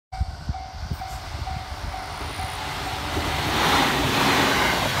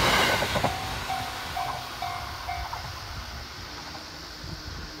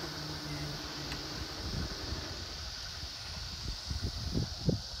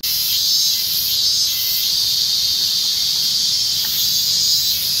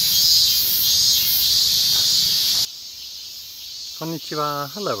Konnichiwa.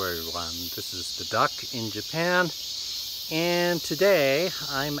 Hello everyone. This is the Duck in Japan, and today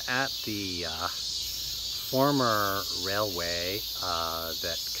I'm at the former railway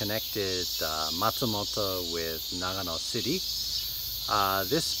that connected Matsumoto with Nagano City.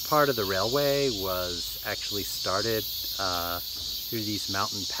 This part of the railway was actually started through these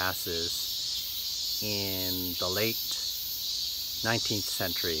mountain passes in the late 19th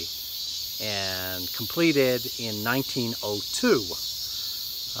century and completed in 1902.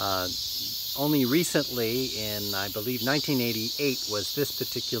 Only recently, in I believe 1988, was this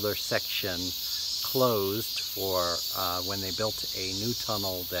particular section closed for when they built a new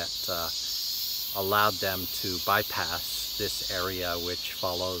tunnel that allowed them to bypass this area, which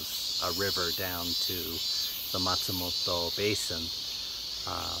follows a river down to the Matsumoto Basin.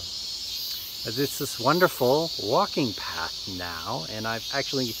 It's this wonderful walking path now, and I've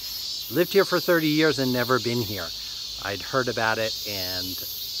actually lived here for 30 years and never been here. I'd heard about it, and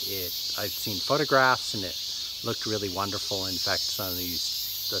I'd seen photographs, and it looked really wonderful. In fact, some of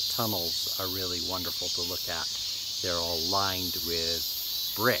the tunnels are really wonderful to look at. They're all lined with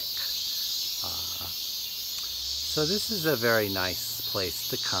brick. So this is a very nice place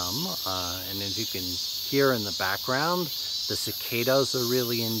to come, and as you can hear in the background, the cicadas are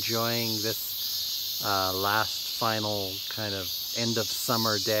really enjoying this last final kind of end of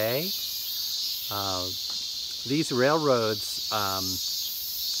summer day. These railroads,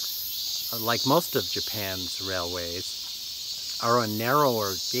 like most of Japan's railways, are a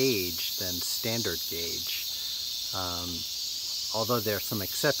narrower gauge than standard gauge. Although there are some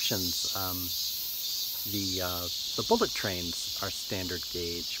exceptions, the bullet trains are standard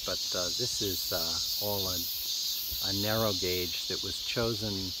gauge, but this is all a narrow gauge that was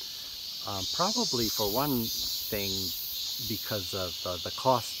chosen probably for one thing because of the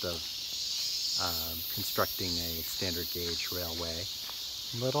cost of constructing a standard gauge railway,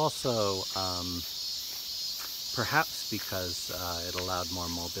 but also perhaps because it allowed more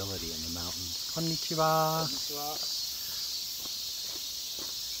mobility in the mountains. Konnichiwa. Konnichiwa.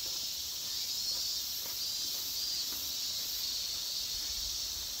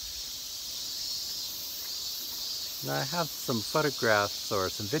 Now I have some photographs or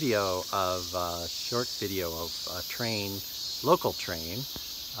some video of short video of a train, local train,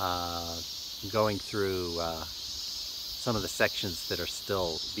 going through some of the sections that are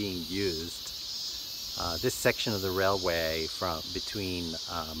still being used. This section of the railway between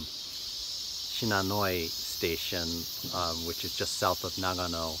Shinanoi Station, which is just south of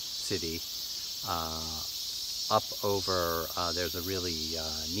Nagano City, up over, there's a really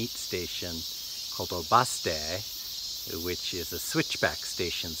neat station called Obaste, which is a switchback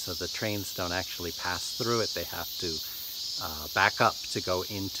station, so the trains don't actually pass through it. They have to back up to go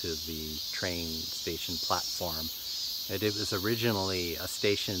into the train station platform. And it was originally a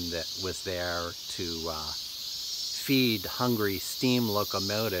station that was there to feed hungry steam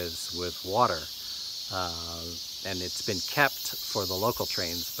locomotives with water. And it's been kept for the local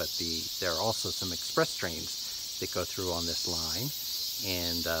trains, but there are also some express trains that go through on this line,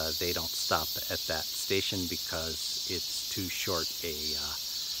 and they don't stop at that station because it's too short a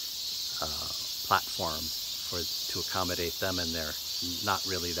platform to accommodate them, and there are not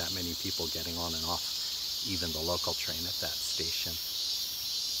really that many people getting on and off even the local train at that station.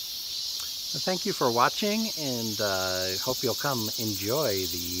 So thank you for watching, and I hope you'll come enjoy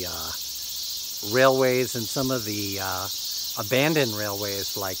the railways and some of the abandoned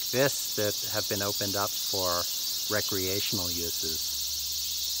railways like this that have been opened up for recreational uses.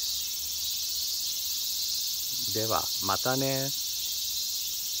 ではまたね。